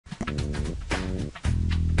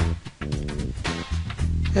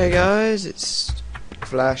Hey guys, it's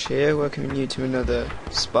Flash here, welcoming you to another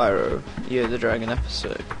Spyro, Year of the Dragon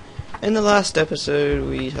episode. In the last episode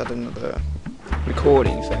we had another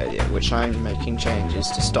recording failure, which I'm making changes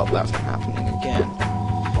to stop that from happening again.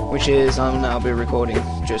 Which is, I'll now be recording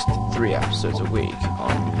just 3 episodes a week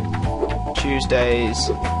on Tuesdays,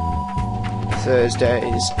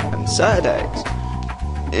 Thursdays and Saturdays.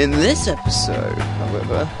 In this episode,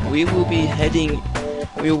 however, we will be heading...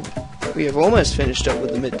 We have almost finished up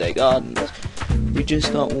with the Midday Gardens. We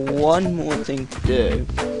just got one more thing to do,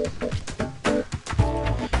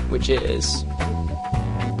 which is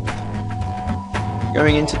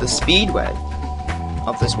going into the Speedway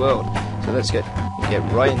of this world. So let's get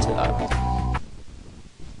right into that.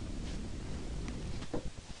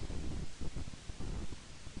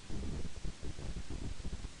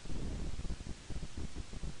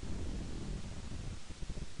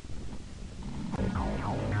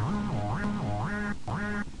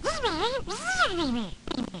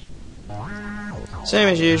 Same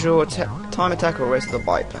as usual, time attack or race to the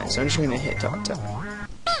biplane, so I'm just going to hit time attack.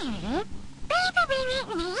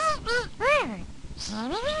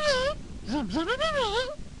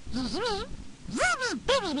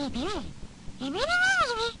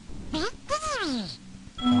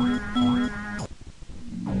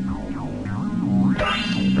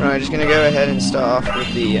 Right, just going to go ahead and start off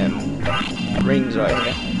with the rings right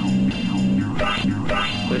here.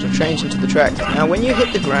 Which have changed into the tracks. Now when you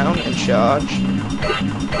hit the ground and charge,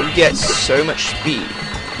 you get so much speed,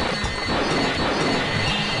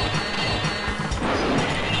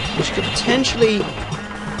 which could potentially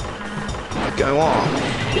go on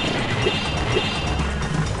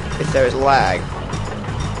if there is lag,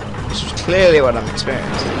 which is clearly what I'm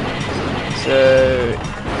experiencing. So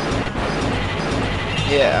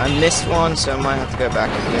yeah, I missed one, so I might have to go back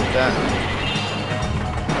and get that.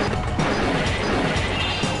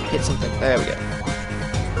 Hit something. There we go.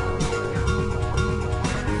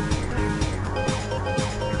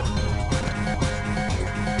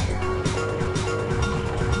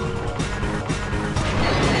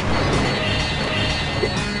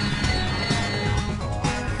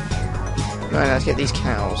 Right, let's get these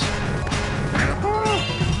cows.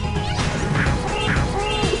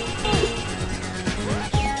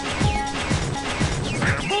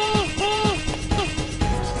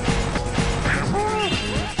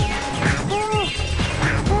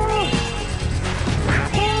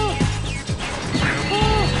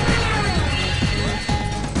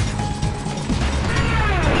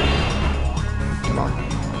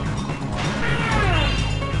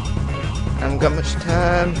 I haven't got much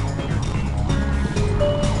time.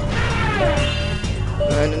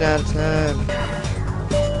 Running out of time.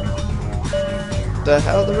 The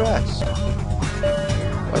hell the rest?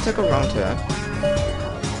 Oh, I took a wrong turn.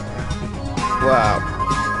 Wow.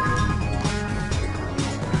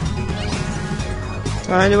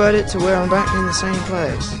 Trying to edit to where I'm back in the same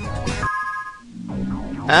place.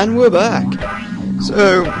 And we're back.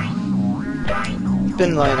 So, it's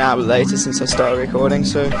been like an hour later since I started recording,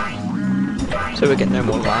 so we get no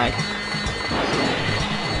more lag.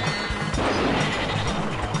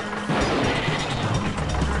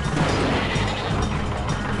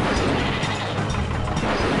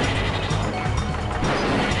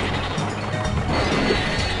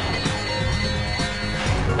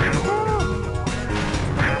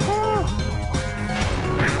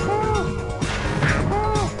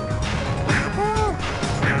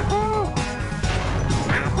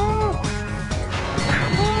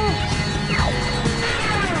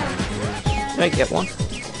 I get one.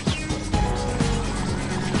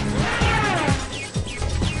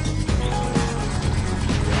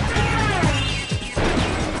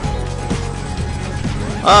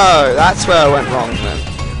 Oh, that's where I went wrong then.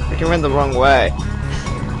 I can run the wrong way.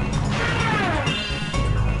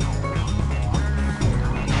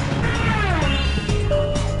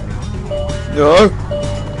 No!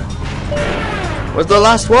 Where's the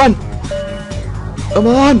last one? Come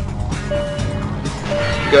on!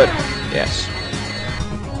 Good. Yes.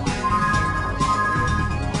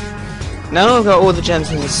 Now I've got all the gems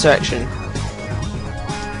in this section.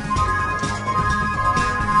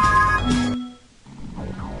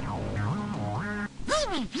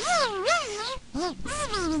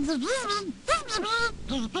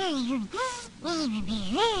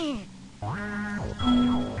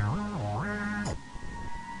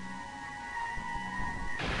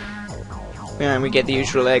 And we get the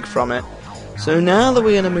usual egg from it. So now that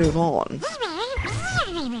we're going to move on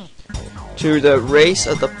to the race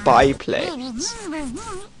of the biplanes.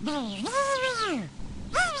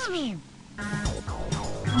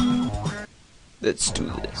 Let's do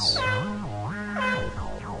this.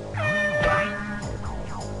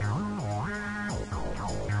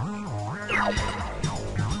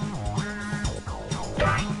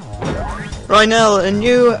 Right now, a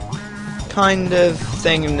new kind of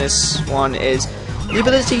thing in this one is the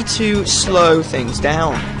ability to slow things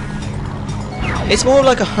down. It's more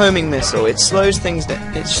like a homing missile. It slows things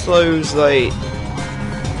down. It slows like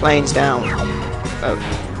planes down. Oh,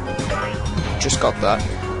 just got that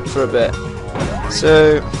for a bit.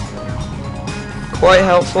 So quite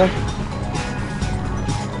helpful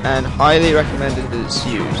and highly recommended that it's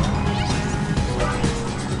used.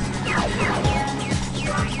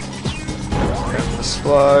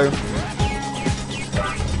 Slow.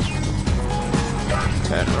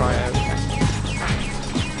 Turn right over.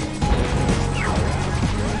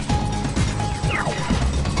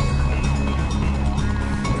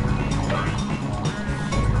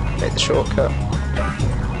 Take the shortcut.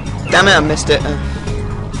 Damn it, I missed it.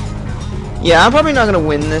 Yeah, I'm probably not going to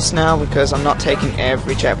win this now because I'm not taking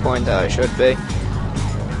every checkpoint that I should be.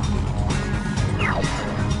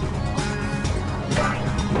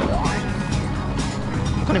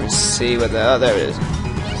 I can't even see where they are. There it is.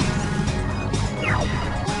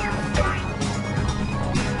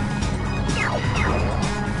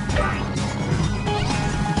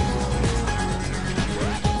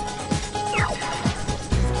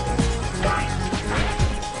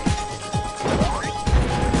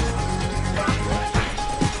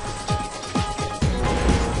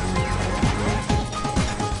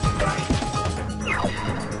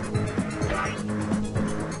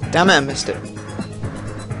 Damn it, I missed it.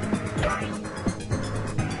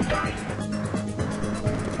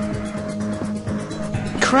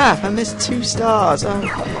 Crap, I missed 2 stars. Oh,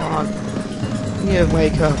 come on. I need to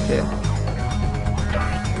wake up here.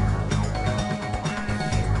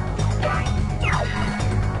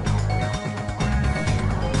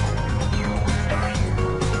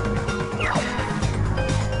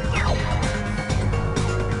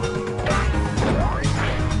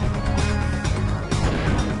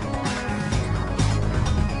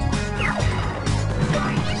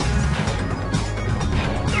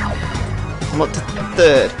 I'm up to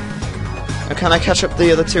 3rd. Now can I catch up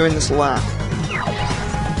the other 2 in this lap?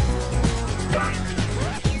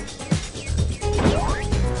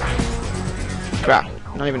 Crap.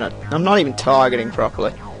 I'm not even targeting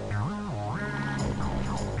properly.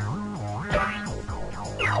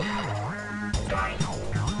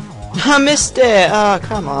 I missed it! Oh,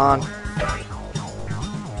 come on.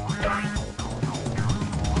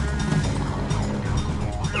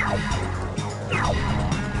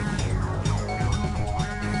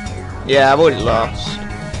 Yeah, I've already lost.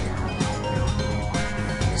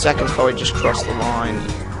 Second's probably just crossed the line.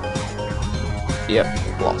 Yep,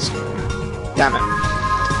 lost. Damn it.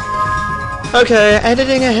 Okay,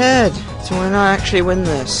 editing ahead to when I actually win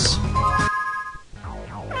this.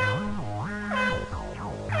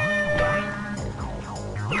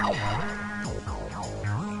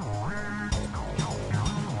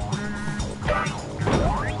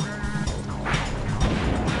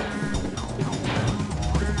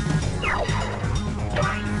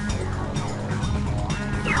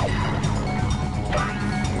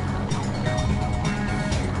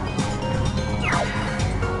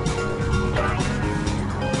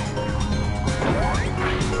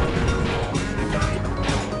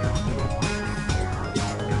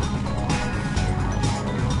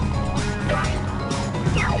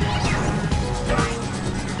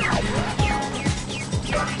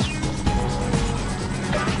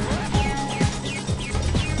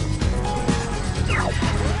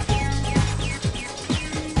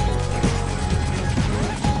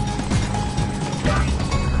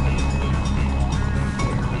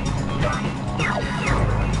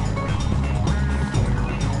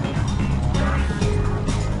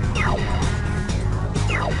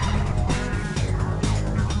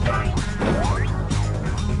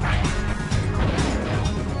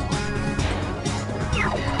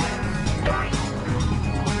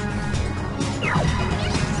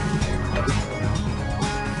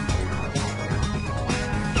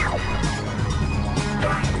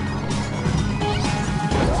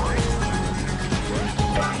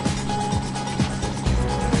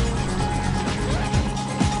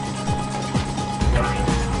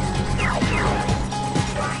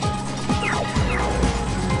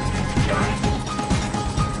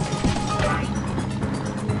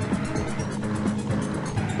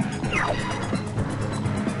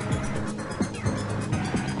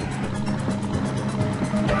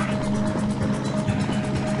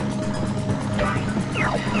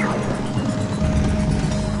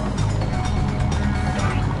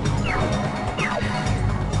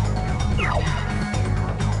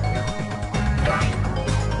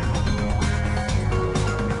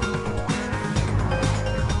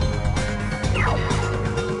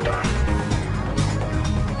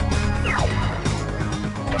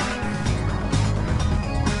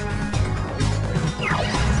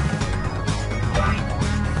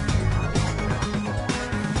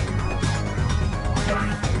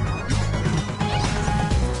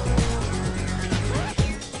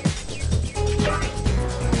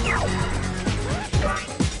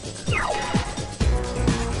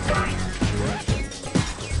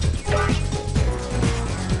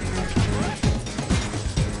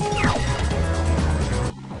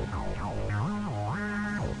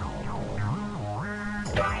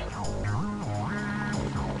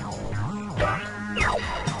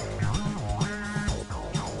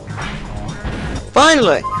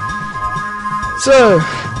 Finally! So,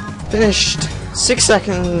 finished 6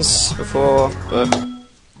 seconds before, but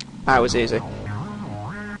that was easy.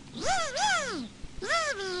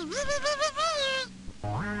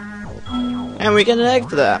 And we get an egg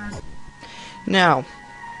for that. Now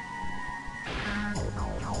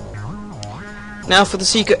for the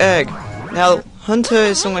secret egg. Now, Hunter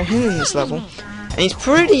is somewhere hidden in this level, and he's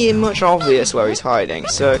pretty much obvious where he's hiding,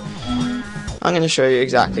 so I'm going to show you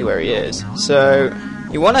exactly where he is. So,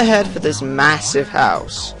 you want to head for this massive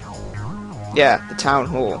house. Yeah, the town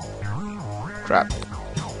hall. Crap.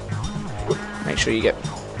 Make sure you get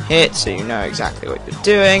hit so you know exactly what you're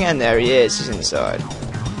doing, and there he is, he's inside.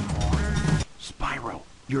 Spyro,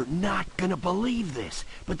 you're not gonna believe this,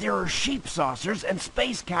 but there are sheep saucers and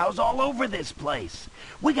space cows all over this place.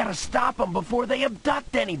 We gotta stop them before they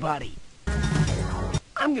abduct anybody.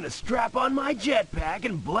 I'm gonna strap on my jetpack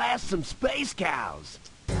and blast some space cows.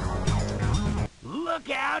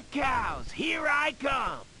 Look out, cows! Here I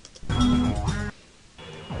come!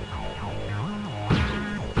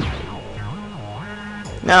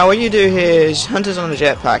 Now what you do here is, Hunter's on a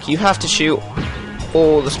jetpack, you have to shoot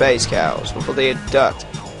all the space cows before they abduct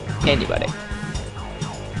anybody.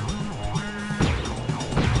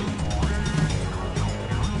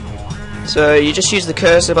 So you just use the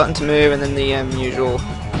cursor button to move, and then the usual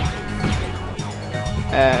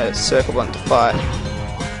circle button to fire.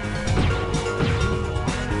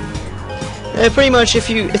 Pretty much, if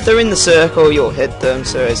they're in the circle, you'll hit them,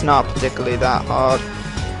 so it's not particularly that hard.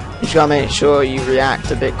 You just gotta make sure you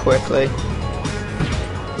react a bit quickly.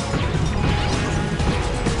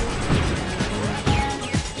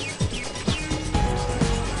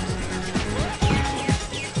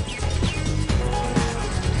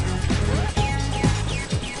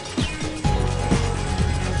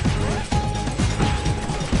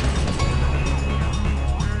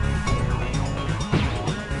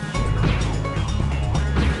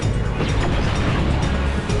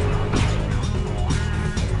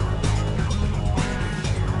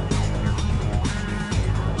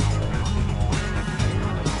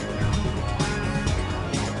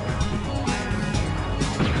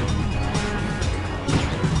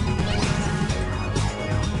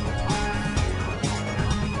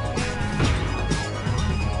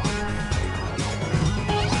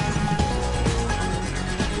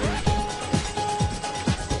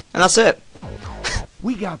 And that's it.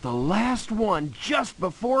 We got the last one just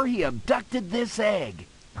before he abducted this egg.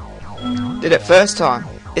 Did it first time.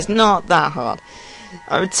 It's not that hard.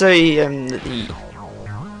 I would say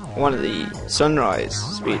one of the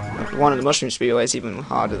one of the mushroom speedways is even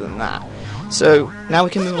harder than that. So now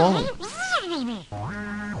we can move on.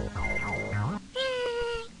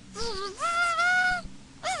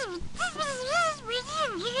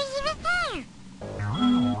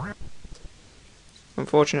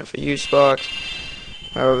 Unfortunate for you, Sparks.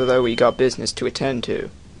 However, though, we got business to attend to.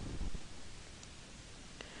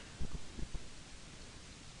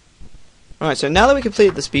 Alright, so now that we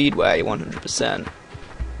completed the speedway 100%,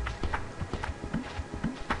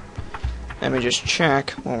 let me just check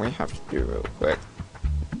what we have to do real quick.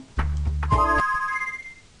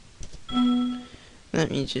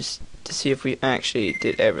 Let me just to see if we actually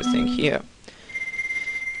did everything here.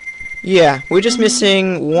 Yeah, we're just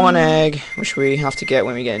missing one egg, which we have to get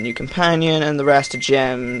when we get a new companion, and the rest are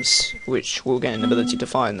gems, which we'll get an ability to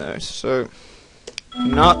find those. So,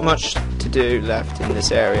 not much to do left in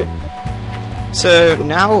this area. So,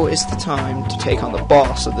 now is the time to take on the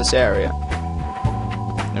boss of this area.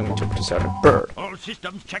 And we took this out of bird. All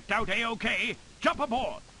systems checked out A-OK. Jump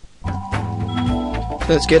aboard.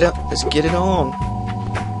 Let's get it on.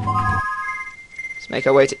 Let's make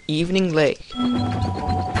our way to Evening Lake.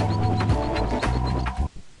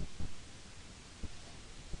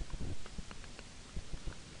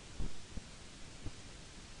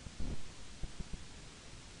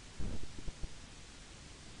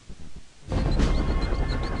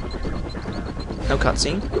 No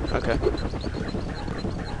cutscene? Okay.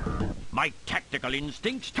 My tactical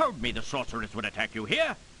instincts told me the sorceress would attack you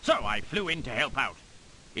here, so I flew in to help out.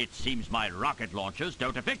 It seems my rocket launchers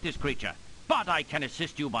don't affect this creature, but I can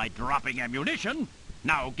assist you by dropping ammunition.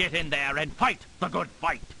 Now get in there and fight the good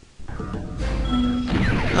fight.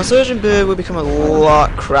 Now, Surgeon Bird will become a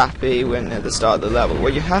lot crappy when at the start of the level.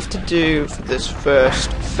 What you have to do for this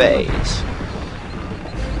first phase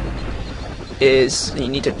is you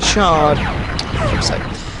need to charge.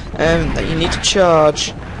 That you need to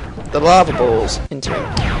charge the lava balls into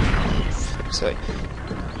him. So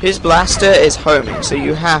his blaster is homing, so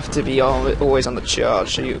you have to be always on the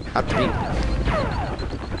charge. So you have to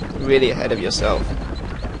be really ahead of yourself.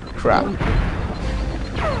 Crap.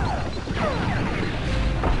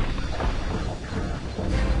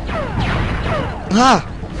 Ah!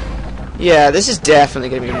 Yeah, this is definitely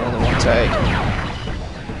going to be more than one take.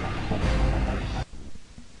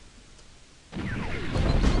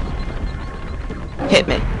 Hit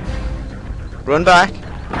me. Run back.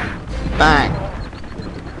 Bang.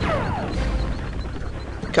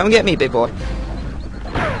 Come get me, big boy.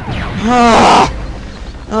 Ah!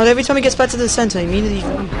 Oh, every time he gets back to the center, he immediately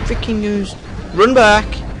freaking goes. Run back.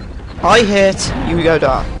 I hit. You go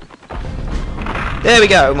down. There we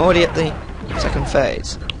go. I'm already at the second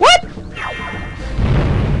phase. What?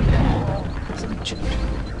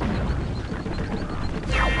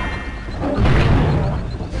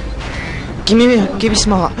 Give me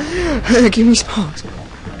smart. Give me smart.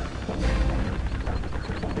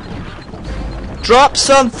 Drop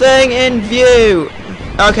something in view.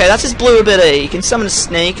 Okay, that's his blue ability. You can summon a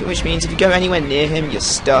snake, which means if you go anywhere near him, you're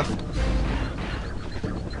stuffed.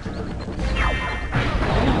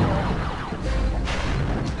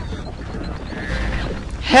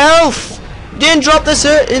 Health! You didn't drop this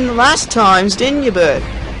in the last times, didn't you, bird?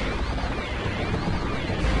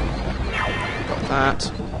 Got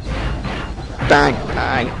that. Bang,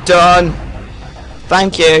 bang. Done.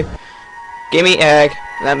 Thank you. Give me egg.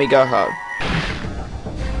 Let me go home.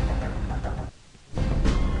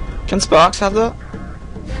 Can Sparks have that?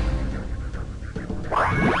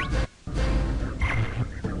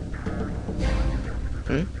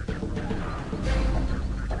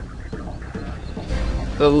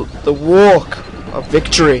 The walk of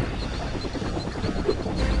victory.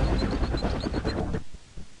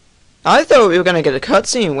 I thought we were going to get a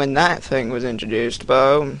cutscene when that thing was introduced, but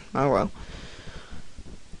oh well.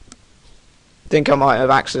 Think I might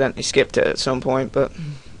have accidentally skipped it at some point, but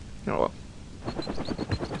oh well.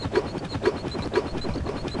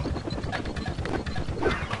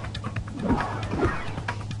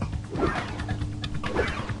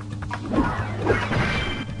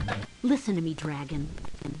 Listen to me, Dragon.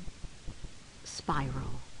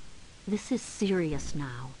 Spyro, this is serious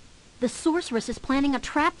now. The sorceress is planning a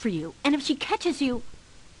trap for you, and if she catches you...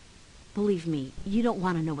 Believe me, you don't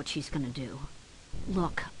want to know what she's gonna do.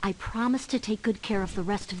 Look, I promise to take good care of the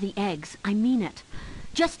rest of the eggs. I mean it.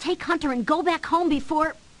 Just take Hunter and go back home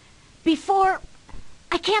before...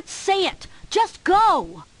 I can't say it! Just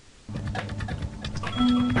go!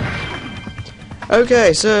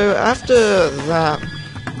 Okay, so after that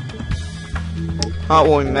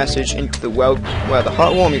heartwarming message into the the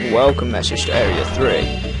heartwarming welcome message to Area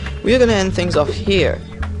 3, we are going to end things off here.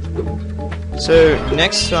 So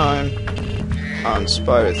next time on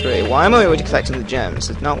Spyro 3, why am I already collecting the gems?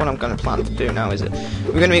 It's not what I'm going to plan to do now, is it?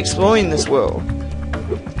 We're going to be exploring this world,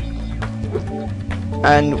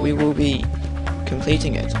 and we will be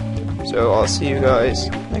completing it. So I'll see you guys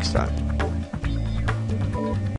next time.